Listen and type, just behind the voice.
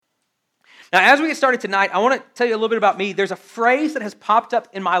Now, as we get started tonight, I want to tell you a little bit about me. There's a phrase that has popped up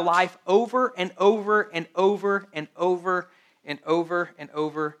in my life over and over and over and over and over and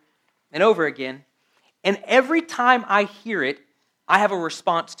over and over again. And every time I hear it, I have a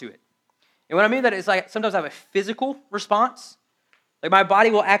response to it. And what I mean by that is like sometimes I have a physical response. Like my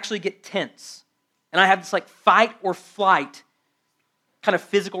body will actually get tense. And I have this like fight or flight kind of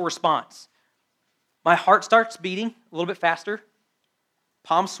physical response. My heart starts beating a little bit faster.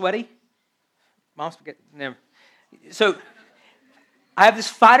 Palms sweaty. Never. So I have this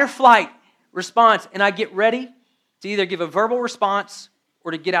fight or flight response, and I get ready to either give a verbal response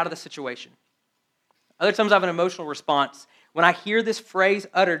or to get out of the situation. Other times I have an emotional response. When I hear this phrase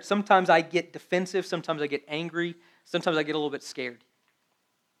uttered, sometimes I get defensive, sometimes I get angry, sometimes I get a little bit scared.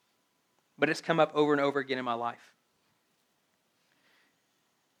 But it's come up over and over again in my life.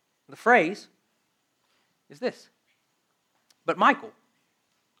 The phrase is this: but Michael,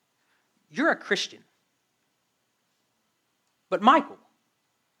 you're a Christian. But Michael,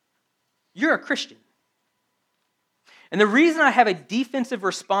 you're a Christian. And the reason I have a defensive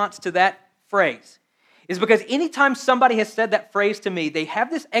response to that phrase is because anytime somebody has said that phrase to me, they have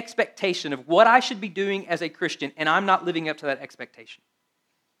this expectation of what I should be doing as a Christian, and I'm not living up to that expectation.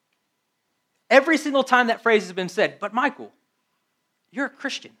 Every single time that phrase has been said, but Michael, you're a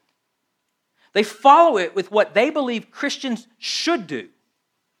Christian. They follow it with what they believe Christians should do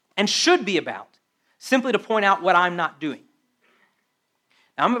and should be about, simply to point out what I'm not doing.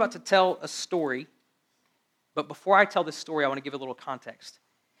 Now, I'm about to tell a story, but before I tell this story, I want to give a little context.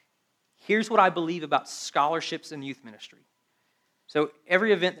 Here's what I believe about scholarships in youth ministry. So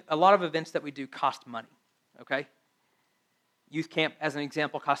every event, a lot of events that we do cost money, okay? Youth camp, as an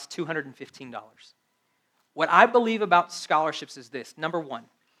example, costs $215. What I believe about scholarships is this. Number one,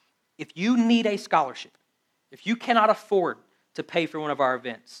 if you need a scholarship, if you cannot afford to pay for one of our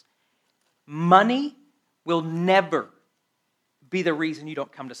events, money will never be the reason you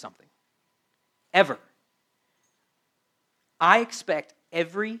don't come to something. Ever. I expect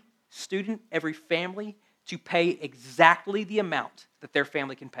every student, every family to pay exactly the amount that their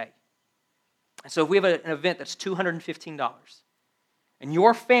family can pay. So if we have an event that's $215, and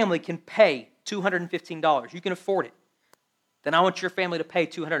your family can pay $215, you can afford it, then I want your family to pay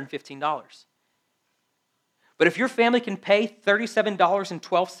 $215. But if your family can pay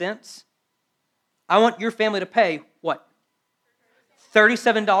 $37.12, I want your family to pay what?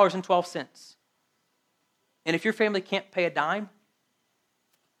 $37.12. And if your family can't pay a dime,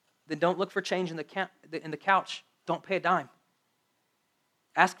 then don't look for change in the couch. Don't pay a dime.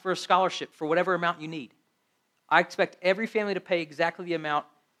 Ask for a scholarship for whatever amount you need. I expect every family to pay exactly the amount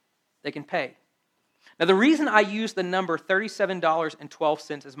they can pay. Now, the reason I use the number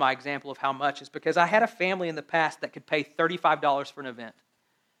 $37.12 as my example of how much is because I had a family in the past that could pay $35 for an event.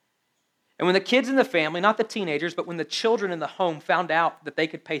 And when the kids in the family, not the teenagers, but when the children in the home found out that they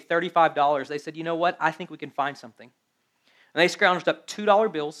could pay $35, they said, you know what, I think we can find something. And they scrounged up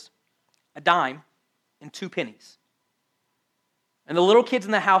 $2 bills, a dime, and 2 pennies. And the little kids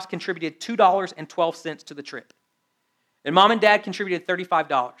in the house contributed $2.12 to the trip. And mom and dad contributed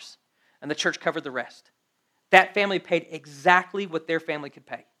 $35, and the church covered the rest. That family paid exactly what their family could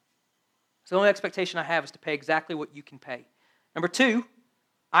pay. So the only expectation I have is to pay exactly what you can pay. Number 2,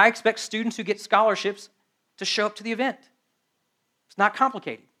 I expect students who get scholarships to show up to the event. It's not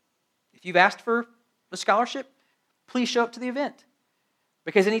complicated. If you've asked for a scholarship, please show up to the event.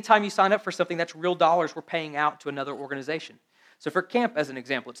 Because anytime you sign up for something, that's real dollars we're paying out to another organization. So for camp, as an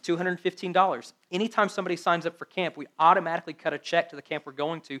example, it's $215. Anytime somebody signs up for camp, we automatically cut a check to the camp we're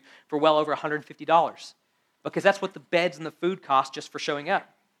going to for well over $150. Because that's what the beds and the food cost just for showing up.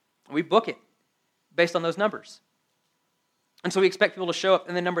 We book it based on those numbers. And so we expect people to show up.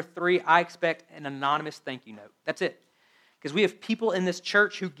 And then number 3, I expect an anonymous thank you note. That's it. Because we have people in this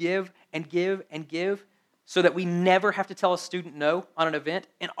church who give and give and give so that we never have to tell a student no on an event.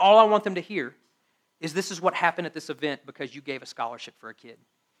 And all I want them to hear is this is what happened at this event because you gave a scholarship for a kid.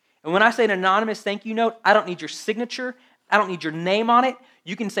 And when I say an anonymous thank you note, I don't need your signature. I don't need your name on it.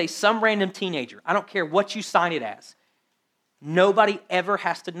 You can say some random teenager. I don't care what you sign it as. Nobody ever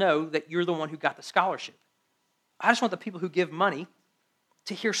has to know that you're the one who got the scholarship. I just want the people who give money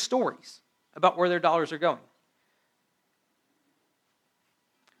to hear stories about where their dollars are going.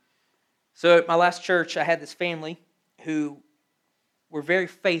 So at my last church, I had this family who were very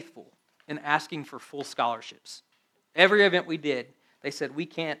faithful in asking for full scholarships. Every event we did, they said, we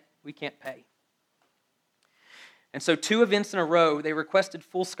can't pay. And so 2 events in a row, they requested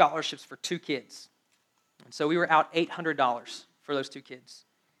full scholarships for 2 kids. And so we were out $800 for those 2 kids.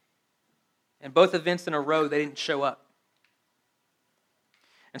 And both events in a row, they didn't show up.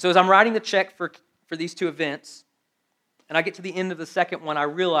 And so as I'm writing the check for these two events, and I get to the end of the second one, I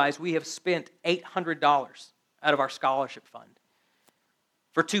realize we have spent $800 out of our scholarship fund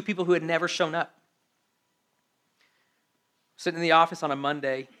for two people who had never shown up. Sitting in the office on a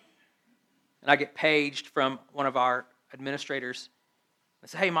Monday, and I get paged from one of our administrators. I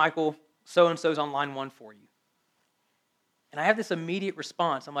say, hey, Michael, so-and-so's on line 1 for you. And I have this immediate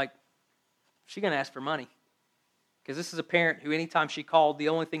response. I'm like, she's going to ask for money. Because this is a parent who anytime she called, the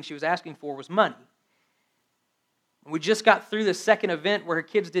only thing she was asking for was money. And we just got through the second event where her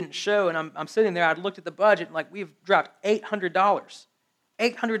kids didn't show, and I'm sitting there, I'd looked at the budget, and like, we've dropped $800.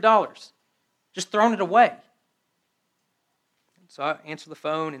 $800. Just thrown it away. So I answer the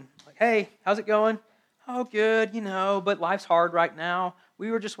phone and like, hey, how's it going? Oh, good, but life's hard right now. We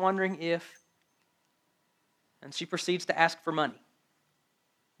were just wondering if... And she proceeds to ask for money.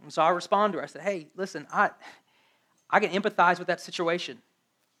 And so I respond to her. I said, hey, listen, I can empathize with that situation.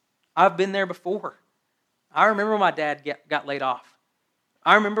 I've been there before. I remember when my dad got laid off.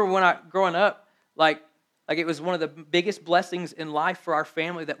 I remember when growing up, like it was one of the biggest blessings in life for our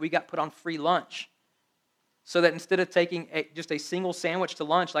family that we got put on free lunch. So that instead of taking just a single sandwich to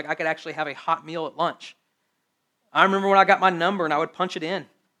lunch, like I could actually have a hot meal at lunch. I remember when I got my number and I would punch it in.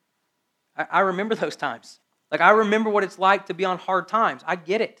 I remember those times. Like I remember what it's like to be on hard times. I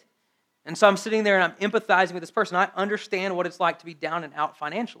get it. And so I'm sitting there and I'm empathizing with this person. I understand what it's like to be down and out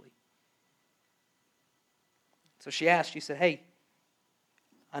financially. So she said, hey,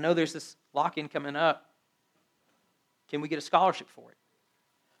 I know there's this lock-in coming up. Can we get a scholarship for it?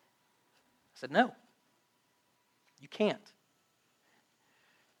 I said, no. You can't.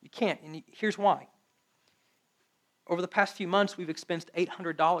 You can't, and here's why. Over the past few months, we've expensed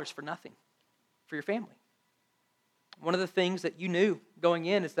 $800 for nothing for your family. One of the things that you knew going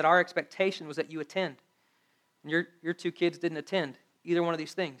in is that our expectation was that you attend. And your two kids didn't attend either one of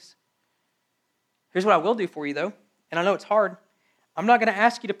these things. Here's what I will do for you, though, and I know it's hard. I'm not going to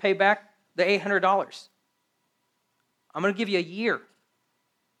ask you to pay back the $800. I'm going to give you a year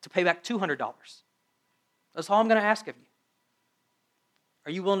to pay back $200. That's all I'm going to ask of you.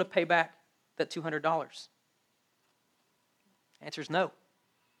 Are you willing to pay back that $200? Answer is no.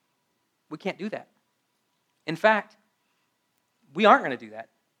 We can't do that. In fact, we aren't going to do that,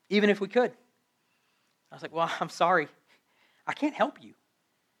 even if we could. I was like, well, I'm sorry. I can't help you.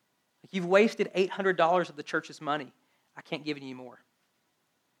 You've wasted $800 of the church's money. I can't give you more.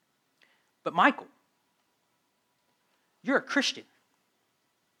 But Michael, you're a Christian.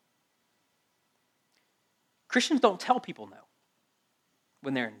 Christians don't tell people no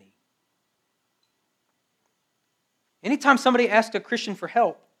when they're in need. Anytime somebody asks a Christian for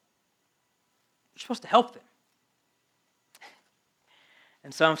help, you're supposed to help them.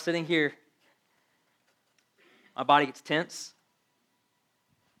 And so I'm sitting here. My body gets tense.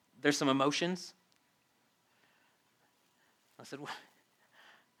 There's some emotions. I said, well,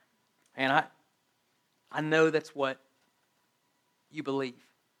 man, I know that's what you believe.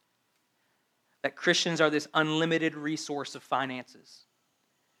 That Christians are this unlimited resource of finances.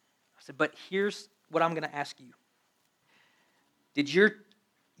 I said, but here's what I'm going to ask you. Did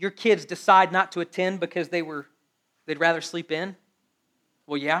your kids decide not to attend because they'd rather sleep in?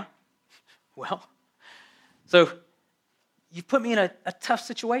 Well, yeah. Well, so you've put me in a tough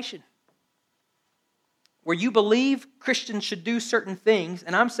situation where you believe Christians should do certain things,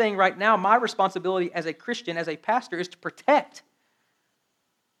 and I'm saying right now my responsibility as a Christian, as a pastor, is to protect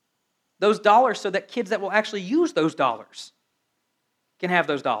those dollars so that kids that will actually use those dollars can have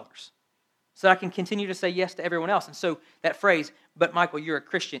those dollars. So that I can continue to say yes to everyone else. And so that phrase, but Michael, you're a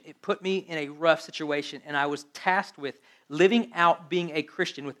Christian, it put me in a rough situation, and I was tasked with living out being a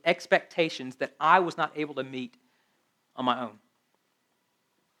Christian with expectations that I was not able to meet on my own.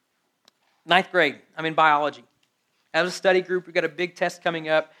 9th grade, I'm in biology. As a study group, we've got a big test coming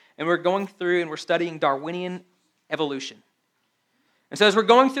up, and we're going through and we're studying Darwinian evolution. And so as we're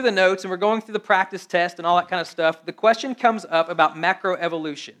going through the notes and we're going through the practice test and all that kind of stuff, the question comes up about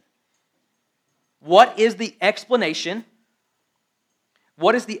macroevolution. What is the explanation?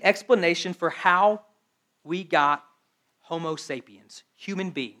 What is the explanation for how we got Homo sapiens,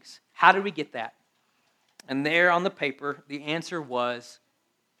 human beings? How did we get that? And there on the paper, the answer was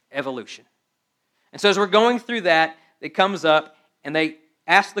evolution. And so as we're going through that, it comes up and they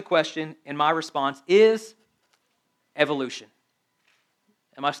ask the question, and my response is evolution.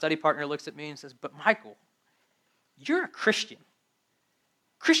 And my study partner looks at me and says, but Michael, you're a Christian.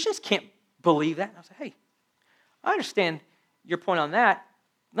 Christians can't believe that. And I say, hey, I understand your point on that.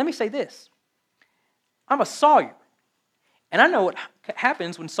 Let me say this. I'm a sawyer, and I know what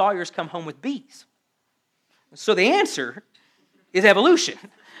happens when sawyers come home with bees. So the answer is evolution.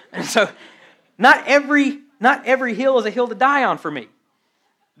 And so not every hill is a hill to die on for me.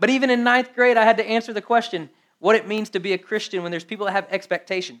 But even in ninth grade, I had to answer the question, what it means to be a Christian when there's people that have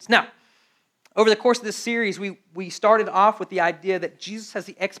expectations. Now, over the course of this series, we started off with the idea that Jesus has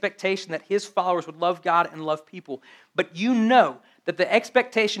the expectation that his followers would love God and love people. But you know that the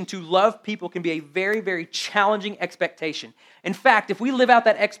expectation to love people can be a very, very challenging expectation. In fact, if we live out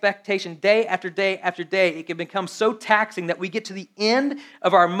that expectation day after day after day, it can become so taxing that we get to the end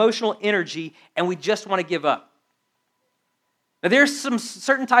of our emotional energy and we just want to give up. Now, there's some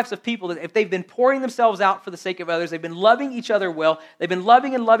certain types of people that if they've been pouring themselves out for the sake of others, they've been loving each other well, they've been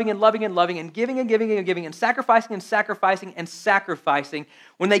loving and loving and loving and loving and giving and giving and giving and sacrificing and sacrificing and sacrificing,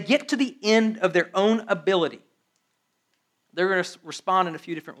 when they get to the end of their own ability, they're going to respond in a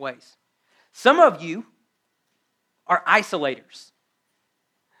few different ways. Some of you are isolators.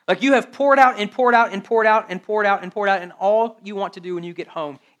 Like you have poured out and poured out and poured out and poured out and poured out, and all you want to do when you get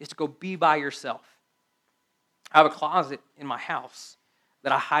home is to go be by yourself. I have a closet in my house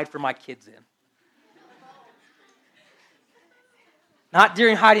that I hide for my kids in. Not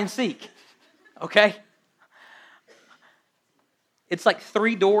during hide and seek, okay? It's like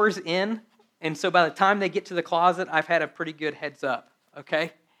 3 doors in, and so by the time they get to the closet, I've had a pretty good heads up,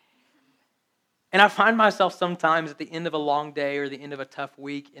 okay? And I find myself sometimes at the end of a long day or the end of a tough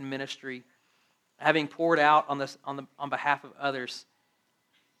week in ministry, having poured out on behalf of others,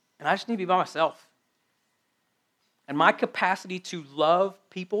 and I just need to be by myself. And my capacity to love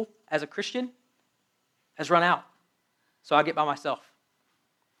people as a Christian has run out. So I get by myself.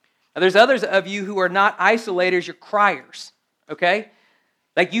 Now there's others of you who are not isolators, you're criers, okay?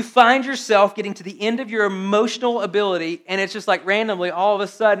 Like you find yourself getting to the end of your emotional ability, and it's just like randomly, all of a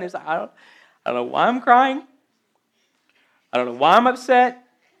sudden, it's like, I don't know why I'm crying. I don't know why I'm upset.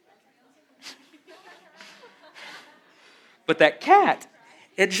 But that cat,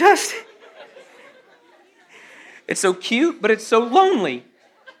 it's so cute, but it's so lonely.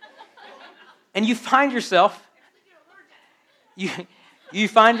 And you find yourself,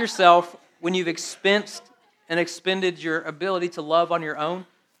 when you've expended your ability to love on your own,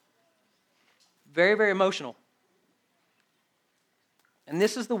 very, very emotional. And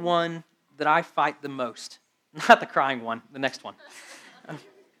this is the one that I fight the most. Not the crying one, the next one.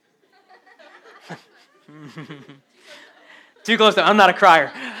 Too close to, I'm not a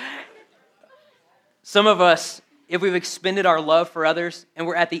crier. Some of us, if we've expended our love for others and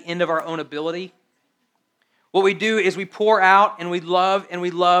we're at the end of our own ability, what we do is we pour out and we love and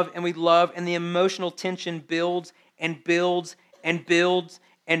we love and we love, and the emotional tension builds and builds and builds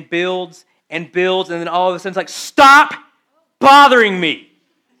and builds and builds, and then all of a sudden it's like, stop bothering me.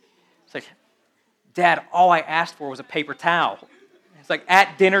 It's like, Dad, all I asked for was a paper towel. It's like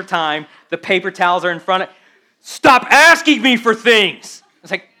at dinner time, the paper towels are in front of, stop asking me for things.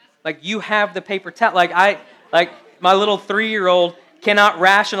 It's like you have the paper towel. Like my little 3-year-old cannot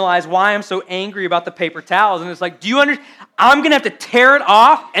rationalize why I'm so angry about the paper towels. And it's like, do you understand? I'm going to have to tear it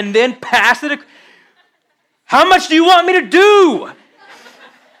off and then pass it. How much do you want me to do?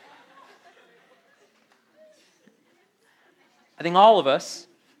 I think all of us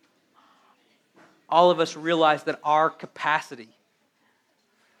realize that our capacity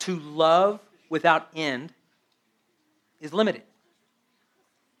to love without end is limited.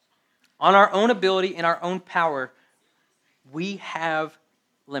 On our own ability, in our own power, we have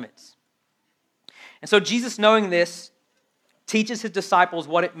limits. And so Jesus, knowing this, teaches his disciples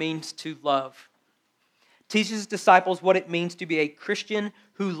what it means to love. Teaches his disciples what it means to be a Christian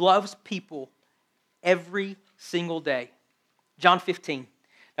who loves people every single day. John 15.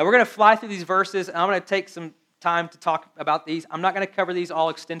 Now we're going to fly through these verses, and I'm going to take some time to talk about these. I'm not going to cover these all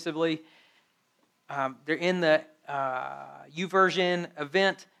extensively. They're in the YouVersion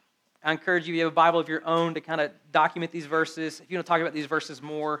event. I encourage you, if you have a Bible of your own, to kind of document these verses. If you want to talk about these verses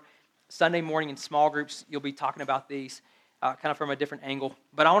more, Sunday morning in small groups, you'll be talking about these kind of from a different angle.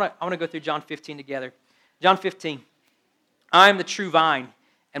 But I want to go through John 15 together. John 15. I am the true vine,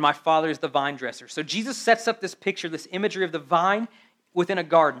 and my Father is the vine dresser. So Jesus sets up this picture, this imagery of the vine within a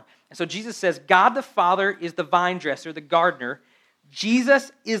garden. And so Jesus says, God the Father is the vine dresser, the gardener.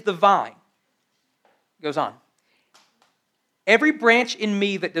 Jesus is the vine. Goes on. Every branch in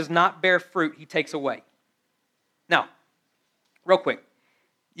me that does not bear fruit, he takes away. Now, real quick.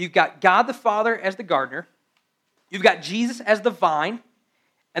 You've got God the Father as the gardener. You've got Jesus as the vine.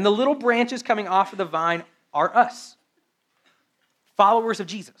 And the little branches coming off of the vine are us. Followers of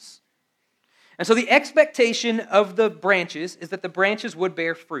Jesus. And so the expectation of the branches is that the branches would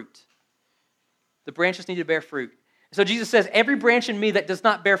bear fruit. The branches need to bear fruit. So Jesus says, every branch in me that does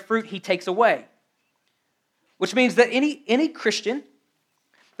not bear fruit, he takes away. Which means that any Christian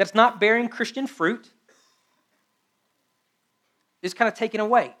that's not bearing Christian fruit is kind of taken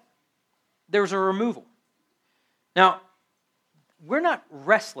away. There's a removal. Now, we're not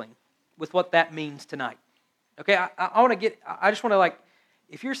wrestling with what that means tonight. Okay, I just want to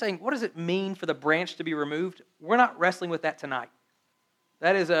if you're saying, what does it mean for the branch to be removed? We're not wrestling with that tonight.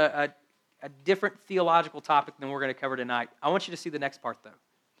 That is a different theological topic than we're going to cover tonight. I want you to see the next part, though.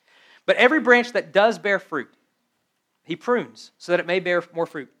 But every branch that does bear fruit, he prunes so that it may bear more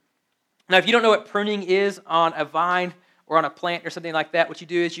fruit. Now, if you don't know what pruning is on a vine or on a plant or something like that, what you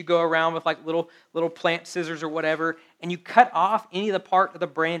do is you go around with little plant scissors or whatever, and you cut off any of the part of the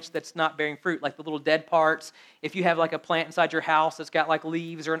branch that's not bearing fruit, like the little dead parts. If you have a plant inside your house that's got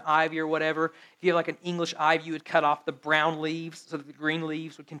leaves or an ivy or whatever, if you have an English ivy, you would cut off the brown leaves so that the green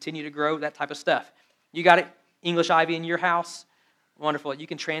leaves would continue to grow, that type of stuff. You got it? English ivy in your house? Wonderful. You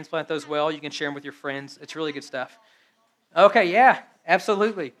can transplant those well. You can share them with your friends. It's really good stuff. Okay, yeah,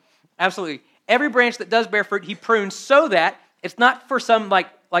 absolutely. Absolutely. Every branch that does bear fruit, he prunes so that it's not for some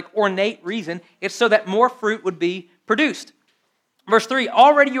ornate reason. It's so that more fruit would be produced. Verse 3,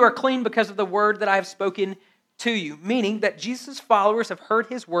 already you are clean because of the word that I have spoken to you. Meaning that Jesus' followers have heard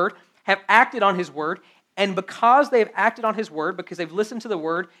his word, have acted on his word, and because they have acted on his word, because they've listened to the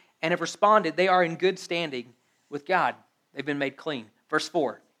word and have responded, they are in good standing with God. They've been made clean. Verse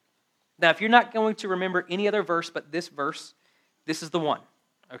 4. Now, if you're not going to remember any other verse but this verse, this is the one,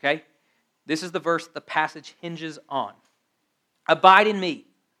 okay? This is the verse the passage hinges on. Abide in me,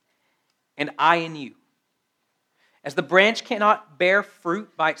 and I in you. As the branch cannot bear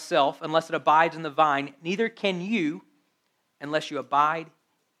fruit by itself unless it abides in the vine, neither can you unless you abide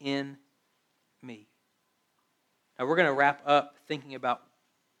in me. Now we're going to wrap up thinking about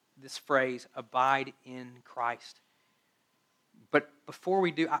this phrase, abide in Christ. But before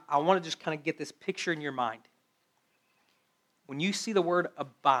we do, I want to just kind of get this picture in your mind. When you see the word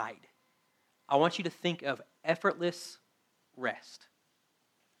abide, I want you to think of effortless rest.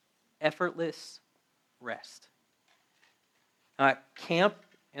 Effortless rest. Now at camp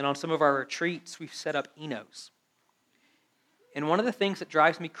and on some of our retreats, we've set up Enos. And one of the things that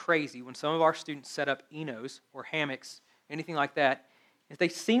drives me crazy when some of our students set up Enos or hammocks, anything like that, is they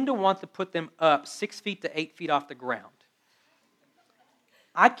seem to want to put them up 6 feet to 8 feet off the ground.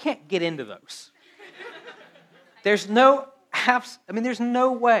 I can't get into those. There's no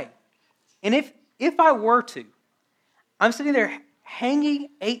way. And if I were to, I'm sitting there hanging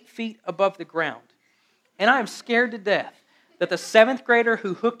 8 feet above the ground, and I am scared to death that the 7th grader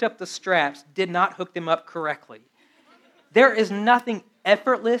who hooked up the straps did not hook them up correctly. There is nothing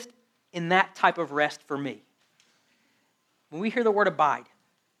effortless in that type of rest for me. When we hear the word abide,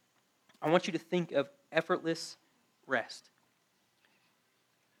 I want you to think of effortless rest.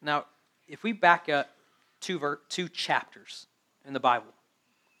 Now, if we back up two chapters in the Bible,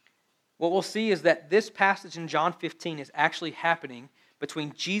 what we'll see is that this passage in John 15 is actually happening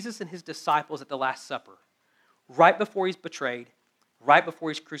between Jesus and his disciples at the Last Supper, right before he's betrayed, right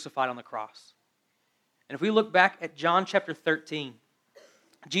before he's crucified on the cross. And if we look back at John chapter 13,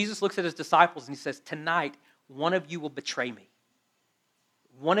 Jesus looks at his disciples and he says, tonight, one of you will betray me.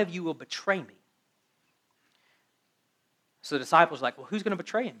 One of you will betray me. So the disciples are like, well, who's going to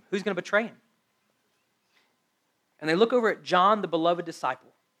betray him? Who's going to betray him? And they look over at John, the beloved disciple.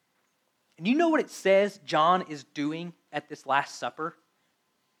 And you know what it says John is doing at this Last Supper?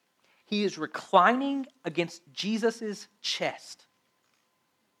 He is reclining against Jesus' chest.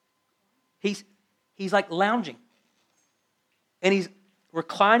 He's like lounging. And he's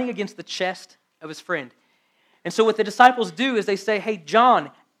reclining against the chest of his friend. And so what the disciples do is they say, hey,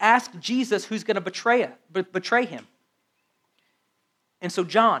 John, ask Jesus who's going to betray him. And so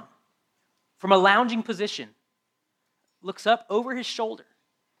John, from a lounging position, looks up over his shoulder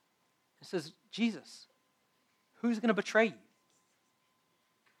and says, Jesus, who's going to betray you?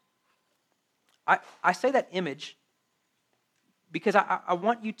 I say that image because I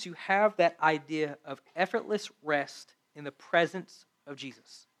want you to have that idea of effortless rest in the presence of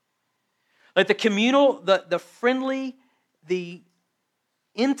Jesus. Like the communal, the friendly, the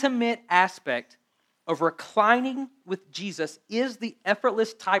intimate aspect of reclining with Jesus is the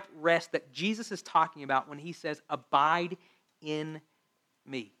effortless type rest that Jesus is talking about when he says, abide in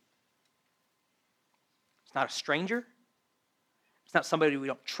me. It's not a stranger. It's not somebody we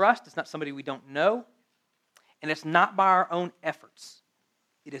don't trust. It's not somebody we don't know. And it's not by our own efforts.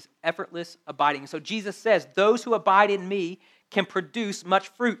 It is effortless abiding. So Jesus says, those who abide in me can produce much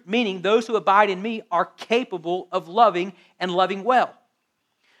fruit, meaning those who abide in me are capable of loving and loving well.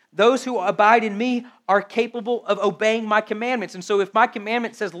 Those who abide in me are capable of obeying my commandments. And so if my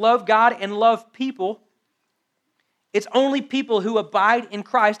commandment says love God and love people, It's only people who abide in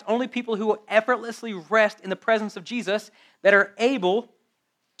Christ, only people who effortlessly rest in the presence of Jesus that are able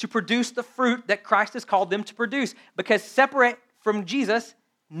to produce the fruit that Christ has called them to produce. Because separate from Jesus,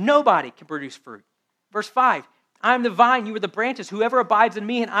 nobody can produce fruit. Verse 5, I am the vine, you are the branches. Whoever abides in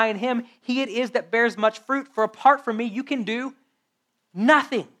me and I in him, he it is that bears much fruit. For apart from me, you can do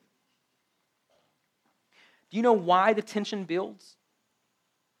nothing. Do you know why the tension builds?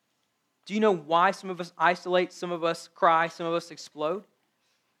 Do you know why some of us isolate, some of us cry, some of us explode?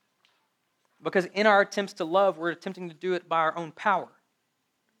 Because in our attempts to love, we're attempting to do it by our own power.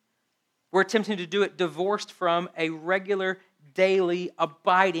 We're attempting to do it divorced from a regular, daily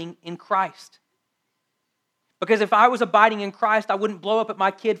abiding in Christ. Because if I was abiding in Christ, I wouldn't blow up at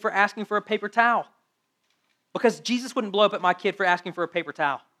my kid for asking for a paper towel. Because Jesus wouldn't blow up at my kid for asking for a paper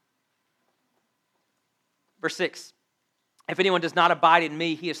towel. Verse 6. If anyone does not abide in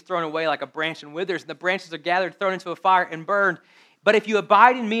me, he is thrown away like a branch and withers, and the branches are gathered, thrown into a fire, and burned. But if you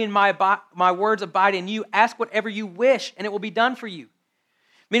abide in me and my words abide in you, ask whatever you wish, and it will be done for you.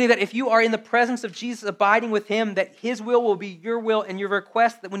 Meaning that if you are in the presence of Jesus, abiding with him, that his will be your will, and your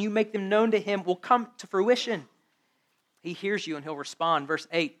requests, that when you make them known to him, will come to fruition. He hears you, and he'll respond. Verse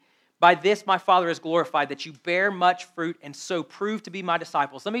 8, by this my Father is glorified, that you bear much fruit, and so prove to be my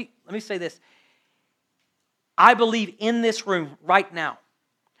disciples. Let me say this. I believe in this room right now,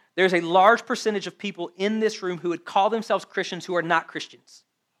 there's a large percentage of people in this room who would call themselves Christians who are not Christians.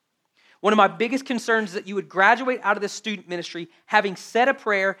 One of my biggest concerns is that you would graduate out of this student ministry having said a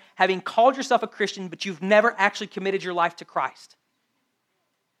prayer, having called yourself a Christian, but you've never actually committed your life to Christ.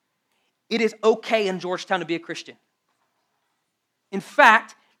 It is okay in Georgetown to be a Christian. In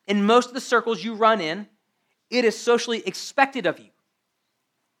fact, in most of the circles you run in, it is socially expected of you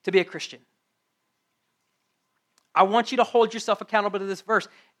to be a Christian. I want you to hold yourself accountable to this verse,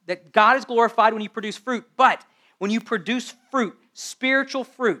 that God is glorified when you produce fruit, but when you produce fruit, spiritual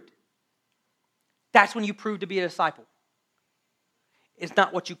fruit, that's when you prove to be a disciple. It's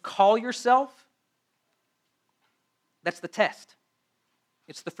not what you call yourself. That's the test.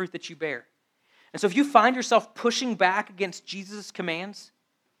 It's the fruit that you bear. And so if you find yourself pushing back against Jesus' commands,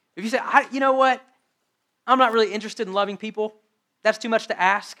 if you say, you know what? I'm not really interested in loving people. That's too much to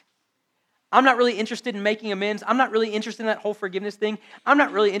ask. I'm not really interested in making amends. I'm not really interested in that whole forgiveness thing. I'm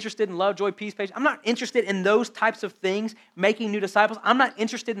not really interested in love, joy, peace, patience. I'm not interested in those types of things, making new disciples. I'm not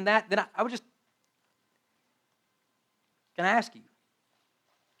interested in that. Then I would just, can I ask you,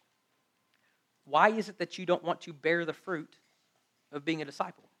 why is it that you don't want to bear the fruit of being a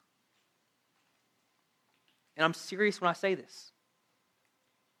disciple? And I'm serious when I say this.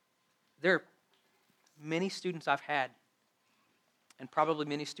 There are many students I've had, and probably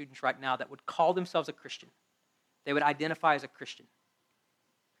many students right now, that would call themselves a Christian. They would identify as a Christian.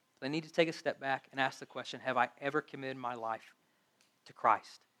 They need to take a step back and ask the question, have I ever committed my life to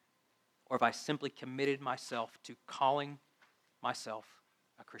Christ? Or have I simply committed myself to calling myself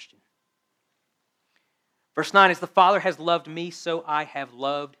a Christian? Verse 9, as the Father has loved me, so I have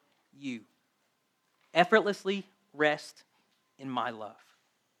loved you. Effortlessly rest in my love.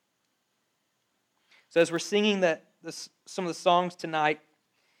 So as we're singing some of the songs tonight,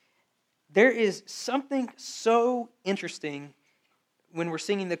 there is something so interesting when we're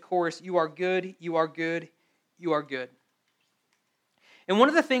singing the chorus, you are good, you are good, you are good. And one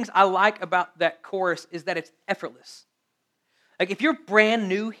of the things I like about that chorus is that it's effortless. Like if you're brand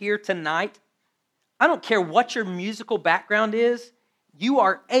new here tonight, I don't care what your musical background is, you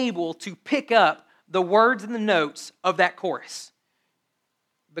are able to pick up the words and the notes of that chorus.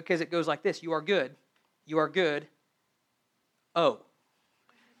 Because it goes like this, you are good, oh.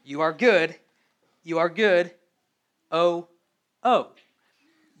 You are good, oh, oh.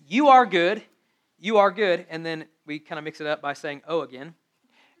 You are good, and then we kind of mix it up by saying oh again.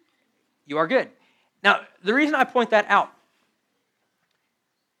 You are good. Now, the reason I point that out,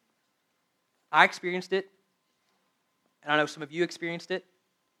 I experienced it, and I know some of you experienced it,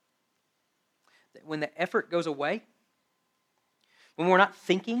 that when the effort goes away, when we're not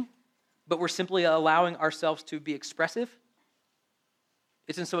thinking, but we're simply allowing ourselves to be expressive,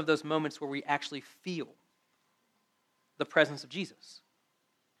 it's in some of those moments where we actually feel the presence of Jesus.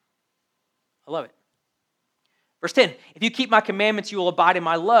 I love it. Verse 10, if you keep my commandments, you will abide in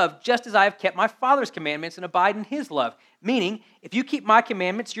my love, just as I have kept my Father's commandments and abide in his love. Meaning, if you keep my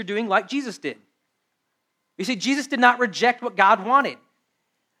commandments, you're doing like Jesus did. You see, Jesus did not reject what God wanted.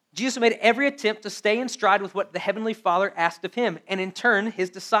 Jesus made every attempt to stay in stride with what the Heavenly Father asked of him. And in turn,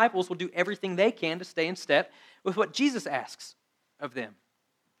 his disciples will do everything they can to stay in step with what Jesus asks of them.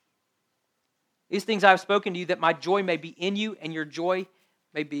 These things I have spoken to you, that my joy may be in you and your joy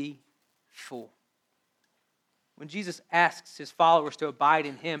may be full. When Jesus asks his followers to abide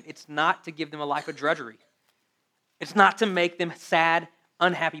in him, it's not to give them a life of drudgery. It's not to make them sad,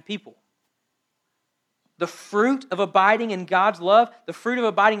 unhappy people. The fruit of abiding in God's love, the fruit of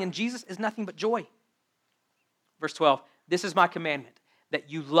abiding in Jesus is nothing but joy. Verse 12, this is my commandment,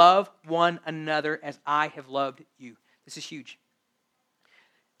 that you love one another as I have loved you. This is huge.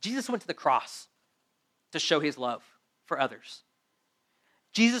 Jesus went to the cross to show his love for others.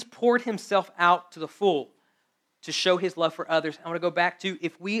 Jesus poured himself out to the full to show his love for others. I want to go back to,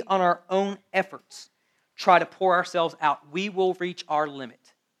 if we on our own efforts try to pour ourselves out, we will reach our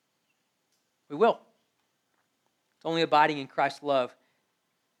limit. We will. It's only abiding in Christ's love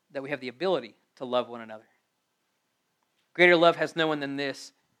that we have the ability to love one another. Greater love has no one than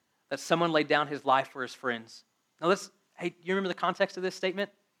this, that someone laid down his life for his friends. Now hey, you remember the context of this statement?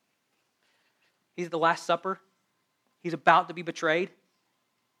 He's at the Last Supper. He's about to be betrayed.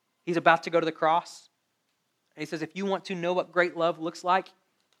 He's about to go to the cross. And he says, if you want to know what great love looks like,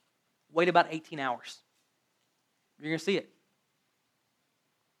 wait about 18 hours. You're going to see it.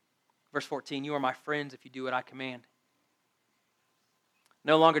 Verse 14, you are my friends if you do what I command.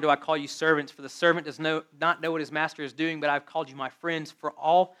 No longer do I call you servants, for the servant does not know what his master is doing, but I have called you my friends. For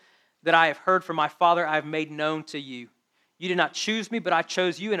all that I have heard from my Father, I have made known to you. You did not choose me, but I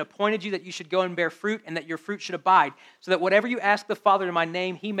chose you and appointed you that you should go and bear fruit, and that your fruit should abide, so that whatever you ask the Father in my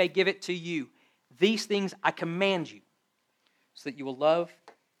name, he may give it to you. These things I command you, so that you will love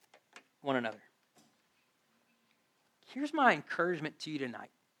one another. Here's my encouragement to you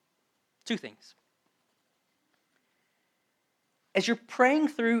tonight. Two things. As you're praying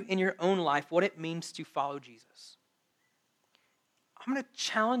through in your own life what it means to follow Jesus, I'm going to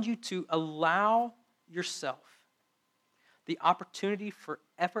challenge you to allow yourself the opportunity for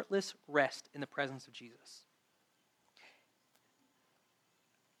effortless rest in the presence of Jesus.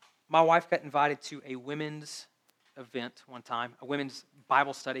 My wife got invited to a women's event one time, a women's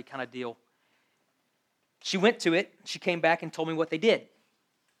Bible study kind of deal. She went to it. She came back and told me what they did.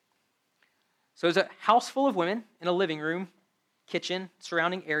 So it was a house full of women in a living room, kitchen,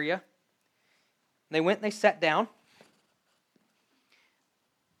 surrounding area. And they went and they sat down.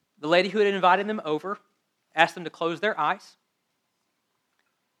 The lady who had invited them over asked them to close their eyes.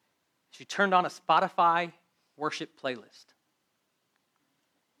 She turned on a Spotify worship playlist.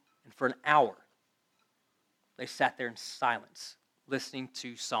 And for an hour, they sat there in silence, listening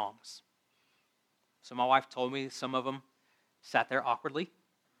to songs. So my wife told me some of them sat there awkwardly,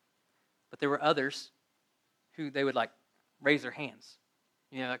 but there were others who they would raise their hands,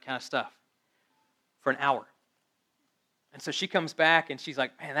 that kind of stuff, for an hour. And so she comes back and she's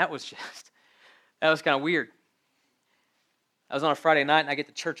like, man, that was kind of weird. I was on a Friday night and I get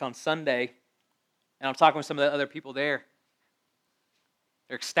to church on Sunday and I'm talking with some of the other people there.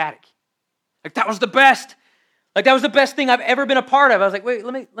 They're ecstatic. That was the best. That was the best thing I've ever been a part of. I was like, wait,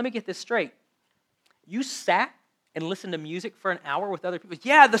 let me get this straight. You sat and listened to music for an hour with other people?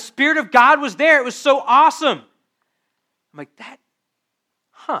 Yeah, the Spirit of God was there. It was so awesome. I'm like,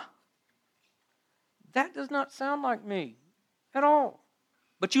 that does not sound like me at all.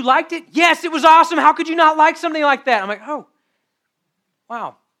 But you liked it? Yes, it was awesome. How could you not like something like that? I'm like, oh,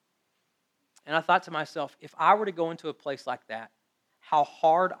 wow. And I thought to myself, if I were to go into a place like that, how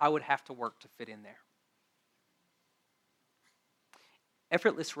hard I would have to work to fit in there.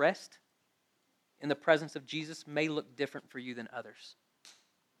 Effortless rest in the presence of Jesus may look different for you than others.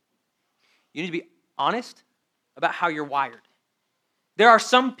 You need to be honest about how you're wired. There are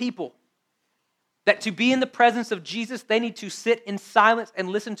some people that to be in the presence of Jesus, they need to sit in silence and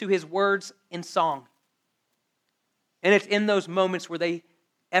listen to his words in song. And it's in those moments where they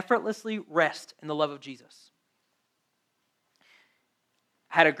effortlessly rest in the love of Jesus.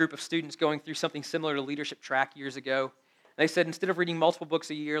 I had a group of students going through something similar to leadership track years ago. They said, instead of reading multiple books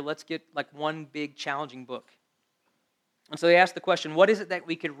a year, let's get one big challenging book. And so they asked the question, what is it that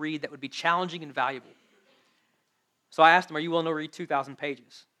we could read that would be challenging and valuable? So I asked them, are you willing to read 2,000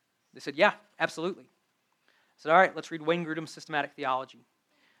 pages? They said, yeah, absolutely. I said, all right, let's read Wayne Grudem's Systematic Theology.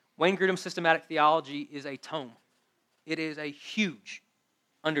 Wayne Grudem's Systematic Theology is a tome. It is a huge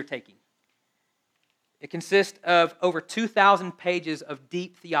undertaking. It consists of over 2,000 pages of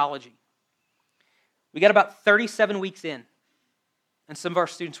deep theology. We got about 37 weeks in, and some of our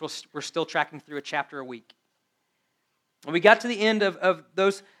students were still tracking through a chapter a week. And we got to the end of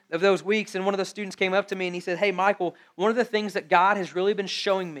those weeks, and one of the students came up to me and he said, hey, Michael, one of the things that God has really been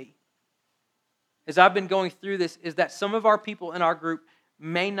showing me as I've been going through this is that some of our people in our group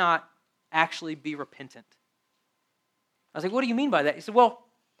may not actually be repentant. I was like, what do you mean by that? He said, well,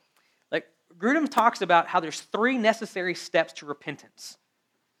 Grudem talks about how there's 3 necessary steps to repentance.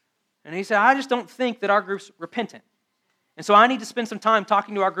 And he said, I just don't think that our group's repentant. And so I need to spend some time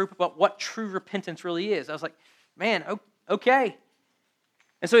talking to our group about what true repentance really is. I was like, man, okay.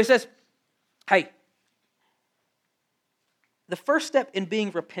 And so he says, hey, the first step in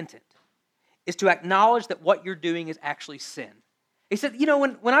being repentant is to acknowledge that what you're doing is actually sin. He said,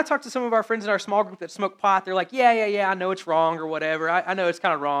 when I talk to some of our friends in our small group that smoke pot, they're like, yeah, I know it's wrong or whatever. I know it's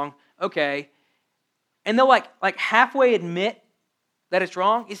kind of wrong. Okay. And they'll like halfway admit that it's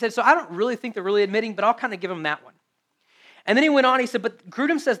wrong. He said, so I don't really think they're really admitting, but I'll kind of give them that one. And then he went on, he said, but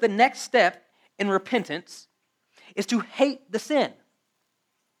Grudem says the next step in repentance is to hate the sin.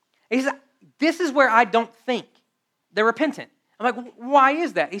 And he said, this is where I don't think they're repentant. I'm like, why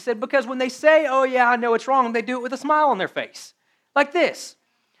is that? He said, because when they say, oh yeah, I know it's wrong, they do it with a smile on their face. Like this.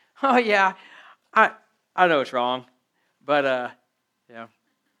 Oh yeah, I know it's wrong, but yeah.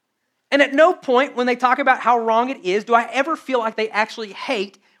 And at no point when they talk about how wrong it is, do I ever feel like they actually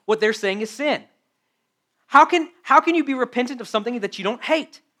hate what they're saying is sin. How can you be repentant of something that you don't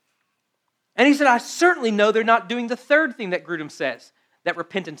hate? And he said, I certainly know they're not doing the third thing that Grudem says that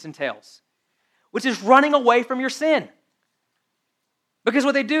repentance entails, which is running away from your sin. Because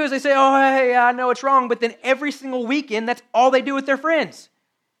what they do is they say, oh, hey, I know it's wrong, but then every single weekend, that's all they do with their friends.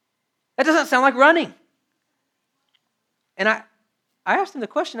 That doesn't sound like running. And I asked him the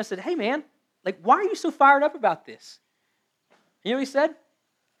question, I said, hey, man, why are you so fired up about this? You know what he said?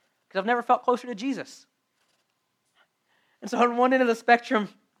 Because I've never felt closer to Jesus. And so on one end of the spectrum,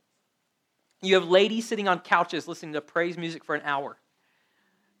 you have ladies sitting on couches listening to praise music for an hour,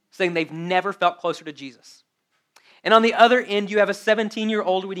 saying they've never felt closer to Jesus. And on the other end, you have a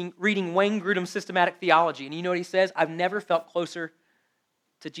 17-year-old reading Wayne Grudem's Systematic Theology. And you know what he says? I've never felt closer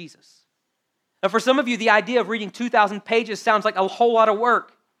to Jesus. Now, for some of you, the idea of reading 2,000 pages sounds like a whole lot of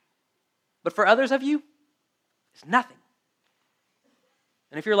work. But for others of you, it's nothing.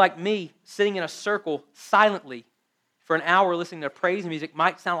 And if you're like me, sitting in a circle silently for an hour listening to praise music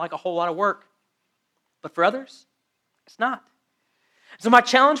might sound like a whole lot of work. But for others, it's not. So my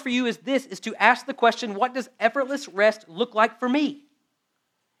challenge for you is to ask the question, what does effortless rest look like for me?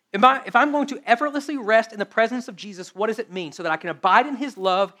 If I'm going to effortlessly rest in the presence of Jesus, what does it mean? So that I can abide in His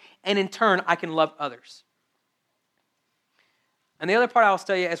love, and in turn, I can love others. And the other part I'll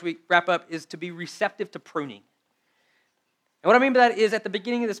tell you as we wrap up is to be receptive to pruning. And what I mean by that is at the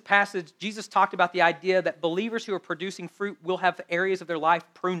beginning of this passage, Jesus talked about the idea that believers who are producing fruit will have areas of their life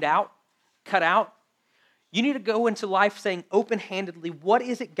pruned out, cut out. You need to go into life saying open-handedly, what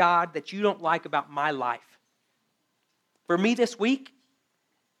is it, God, that you don't like about my life? For me this week,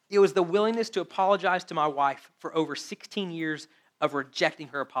 it was the willingness to apologize to my wife for over 16 years of rejecting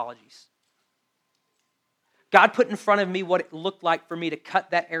her apologies. God put in front of me what it looked like for me to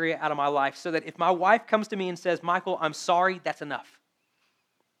cut that area out of my life so that if my wife comes to me and says, Michael, I'm sorry, that's enough.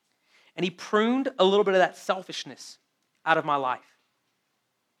 And He pruned a little bit of that selfishness out of my life.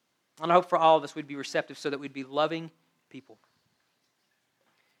 And I hope for all of us we'd be receptive so that we'd be loving people.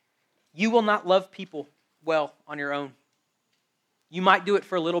 You will not love people well on your own. You might do it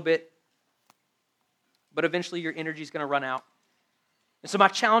for a little bit, but eventually your energy is going to run out. And so my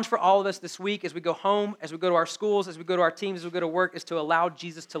challenge for all of us this week as we go home, as we go to our schools, as we go to our teams, as we go to work, is to allow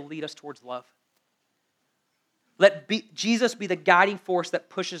Jesus to lead us towards love. Let Jesus be the guiding force that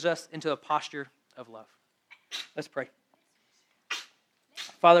pushes us into a posture of love. Let's pray.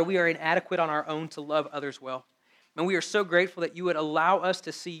 Father, we are inadequate on our own to love others well. And we are so grateful that you would allow us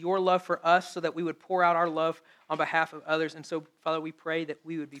to see your love for us so that we would pour out our love on behalf of others. And so, Father, we pray that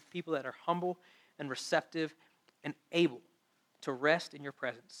we would be people that are humble and receptive and able to rest in your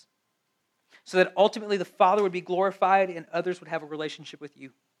presence so that ultimately the Father would be glorified and others would have a relationship with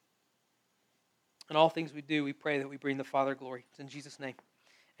you. In all things we do, we pray that we bring the Father glory. It's in Jesus' name.